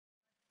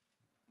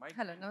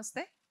Hello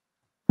नमस्ते।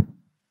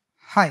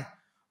 हाय।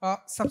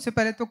 सबसे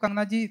पहले तो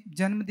कंगना जी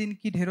जन्मदिन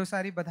की ढेरों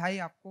सारी बधाई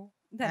आपको।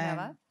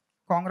 धन्यवाद।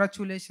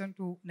 Congratulation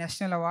to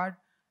national award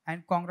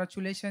and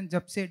congratulation.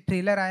 जब से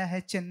ट्रेलर आया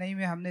है चेन्नई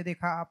में हमने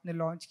देखा आपने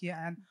लॉन्च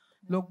किया एंड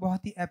लोग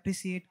बहुत ही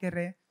अप्रिसिएट कर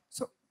रहे हैं।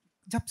 सो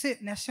जब से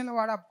नेशनल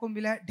अवार्ड आपको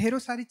मिला है ढेरों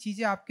सारी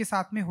चीज़ें आपके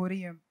साथ में हो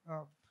रही हैं।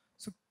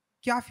 सो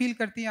क्या फील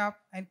करती हैं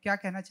आप एंड क्या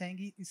कहना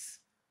चाहेंगी इस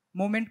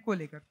मोमेंट को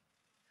लेकर?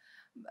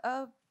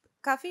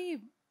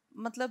 काफ़ी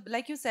मतलब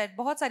लाइक यू सेड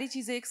बहुत सारी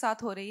चीज़ें एक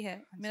साथ हो रही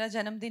है। मेरा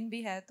जन्मदिन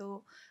भी है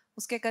तो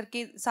उसके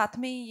करके साथ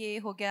में ही ये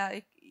हो गया।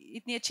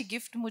 इतनी अच्छी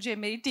गिफ्ट मुझे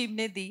मेरी टीम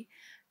ने दी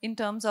इन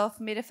टर्म्स ऑफ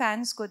मेरे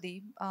फैंस को दी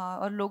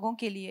और लोगों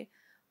के लिए।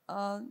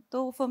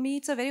 तो for me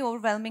it's a very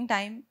overwhelming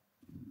time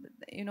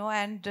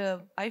and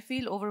I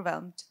feel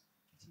overwhelmed.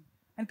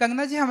 And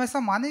Kangana जी हमेशा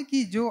माने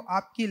कि जो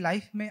आपकी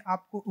लाइफ में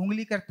आपको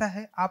उंगली करता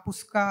है आप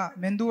उसका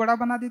मेंदू वड़ा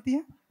बना देती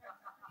हैं।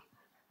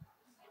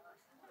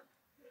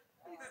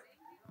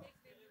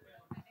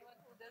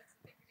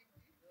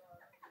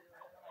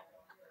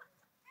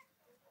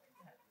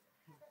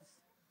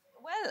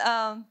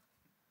 Well,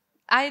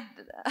 I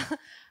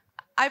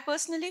I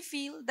personally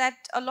feel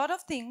that a lot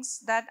of things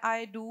that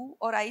I do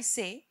or I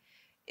say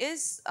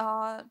is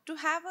to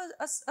have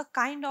a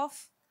kind of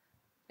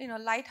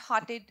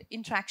light-hearted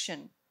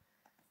interaction.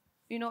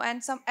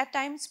 And some at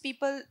times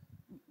people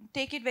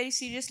take it very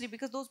seriously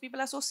because those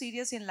people are so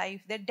serious in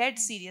life. They're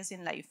dead serious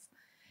in life,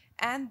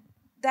 and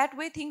that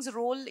way things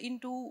roll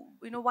into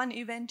one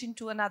event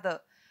into another.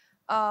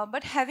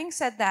 But having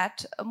said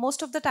that,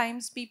 most of the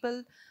times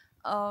people,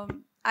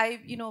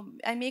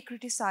 I may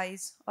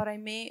criticize or I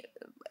may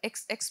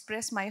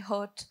express my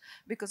hurt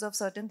because of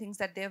certain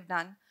things that they have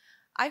done.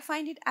 I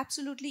find it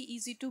absolutely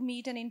easy to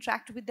meet and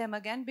interact with them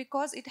again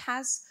because it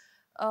has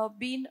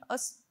been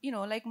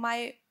like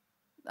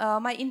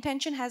my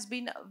intention has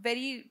been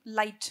very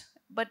light,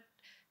 but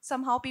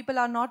somehow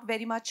people are not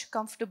very much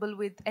comfortable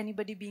with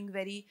anybody being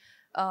very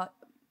uh,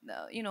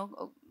 uh, you know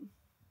uh,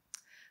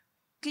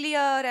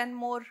 clear and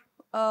more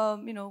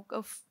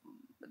of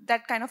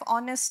that kind of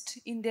honest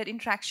in their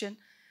interaction.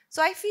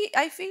 So I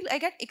feel I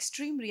get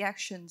extreme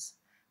reactions,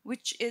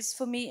 which is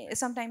for me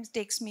sometimes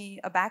takes me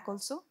aback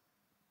also.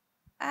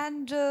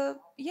 And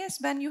yes,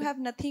 when you have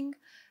nothing,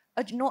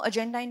 no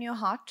agenda in your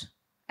heart,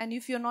 and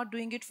if you're not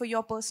doing it for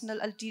your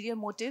personal ulterior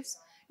motives,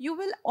 you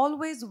will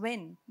always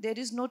win. There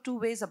is no two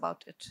ways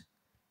about it.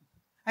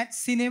 And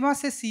cinema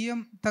से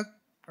CM तक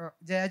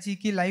जया जी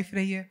की life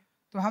रही है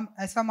तो हम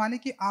ऐसा माने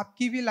कि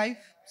आपकी भी लाइफ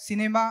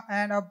सिनेमा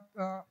एंड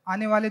अब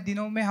आने वाले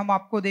दिनों में हम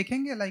आपको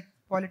देखेंगे लाइक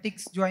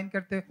पॉलिटिक्स ज्वाइन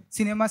करते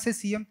सिनेमा से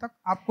सीएम तक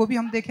आपको भी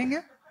हम देखेंगे।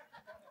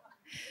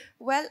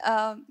 वेल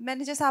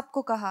मैंने जैसा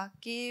आपको कहा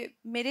कि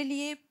मेरे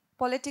लिए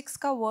पॉलिटिक्स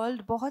का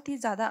वर्ल्ड बहुत ही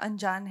ज़्यादा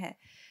अनजान है।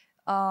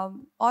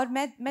 और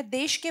मैं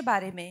देश के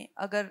बारे में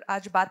अगर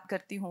आज बात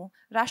करती हूँ,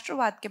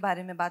 राष्ट्रवाद के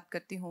बारे में बात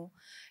करती हूँ,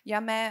 या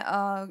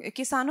मैं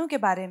किसानों के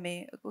बारे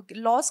में,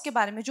 लॉज के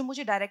बारे में जो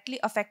मुझे डायरेक्टली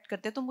अफेक्ट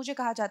करते हैं, तो मुझे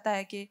कहा जाता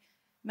है कि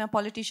मैं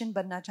पॉलिटिशियन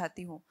बनना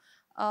चाहती हूँ।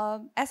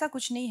 ऐसा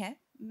कुछ नहीं है।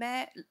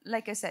 मैं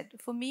like I said,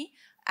 for me,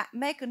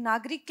 मैं एक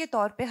नागरिक के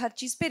तौर पे हर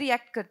चीज़ पे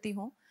रिएक्ट करती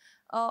हूँ।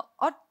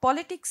 और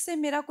पॉलिटिक्स से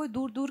मेरा कोई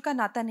दूर दूर का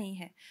नाता नहीं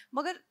है।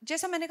 मगर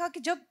जैसा मैंने कहा कि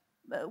जब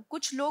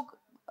कुछ लोग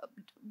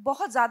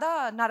बहुत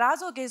ज़्यादा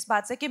नाराज़ हो गए इस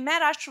बात से कि मैं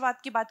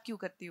राष्ट्रवाद की बात क्यों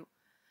करती हूँ,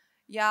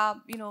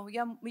 या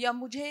या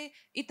मुझे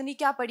इतनी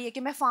क्या पड़ी है कि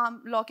मैं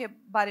फार्म लॉ के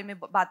बारे में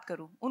बात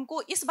करूँ,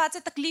 उनको इस बात से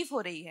तकलीफ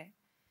हो रही है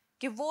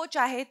कि वो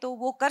चाहे तो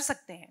वो कर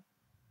सकते हैं,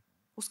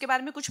 उसके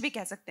बारे में कुछ भी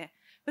कह सकते हैं,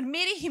 पर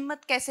मेरी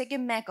हिम्मत कैसे कि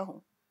मैं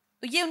कहूँ,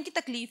 तो ये उनकी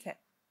तकलीफ है।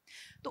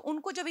 तो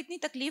उनको जब इतनी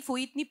तकलीफ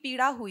हुई, इतनी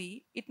पीड़ा हुई,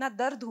 इतना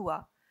दर्द हुआ,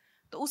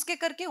 तो उसके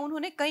करके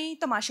उन्होंने कई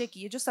तमाशे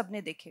किए जो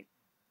सबने देखे।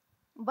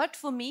 बट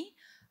फॉर मी,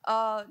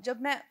 जब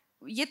मैं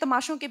ये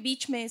तमाशों के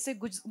बीच में से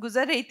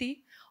गुजर रही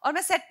थी और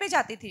मैं सेट पे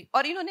जाती थी,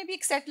 और इन्होंने भी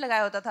एक सेट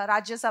लगाया होता था,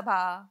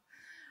 राज्यसभा,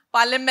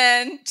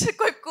 पार्लियामेंट,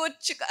 कोई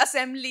कुछ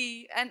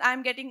assembly, and I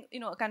am getting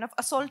kind of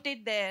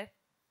assaulted there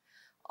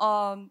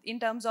in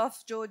terms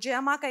of जो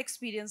जयामा का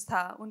एक्सपीरियंस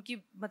था, उनकी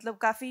मतलब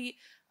काफ़ी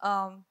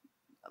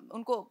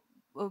उनको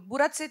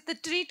बुरा से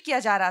ट्रीट किया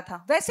जा रहा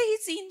था, वैसे ही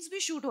सीन्स भी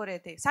शूट हो रहे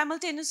थे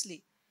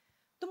साइमल्टेनियसली।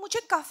 तो मुझे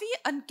काफ़ी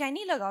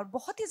अनकैनी लगा और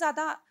बहुत ही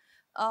ज़्यादा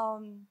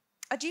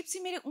अजीब सी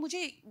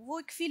मुझे वो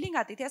एक फीलिंग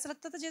आती थी। ऐसा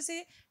लगता था जैसे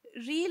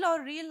रियल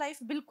और रियल लाइफ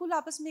बिल्कुल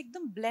आपस में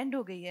एकदम ब्लेंड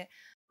हो गई है।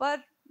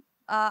 पर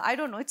I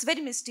don't know, it's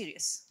very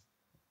mysterious.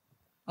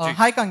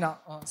 Hi Kangna,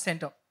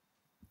 Center.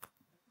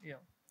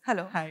 Yeah.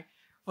 Hello. Hi.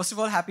 First of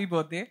all, happy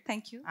birthday.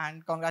 Thank you.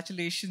 And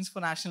congratulations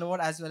for National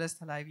Award as well as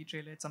Thalaivi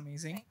trailer. It's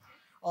amazing.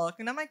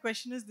 Kangna, my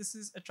question is, this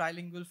is a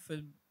trilingual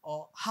film.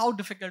 How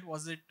difficult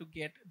was it to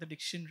get the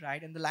diction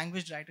right and the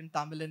language right in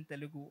Tamil and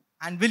Telugu?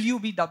 And will you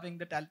be dubbing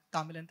the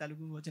Tamil and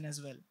Telugu version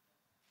as well?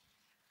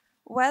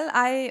 Well,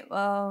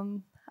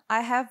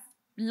 I have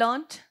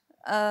learnt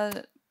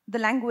the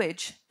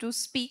language to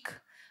speak,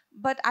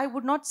 but I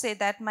would not say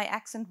that my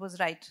accent was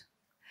right.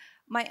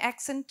 My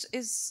accent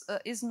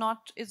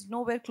is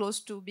nowhere close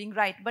to being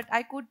right, but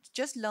I could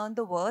just learn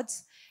the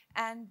words,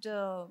 and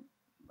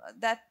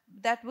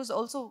that was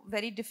also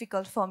very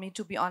difficult for me,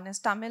 to be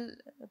honest. Tamil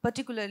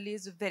particularly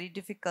is very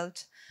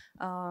difficult,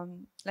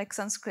 like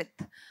Sanskrit.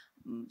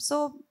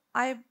 So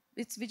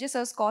it's Vijay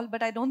sir's call,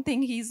 but I don't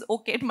think he's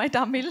okayed my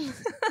Tamil.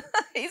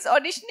 He's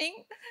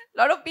auditioning a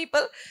lot of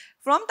people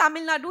from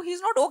Tamil Nadu.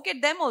 He's not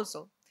okayed them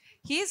also.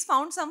 He's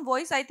found some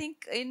voice, I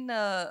think, in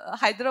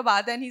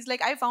Hyderabad, and he's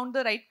like, I found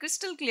the right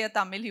crystal clear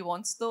Tamil he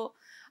wants. So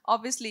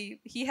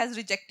obviously he has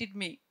rejected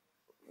me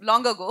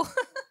long ago.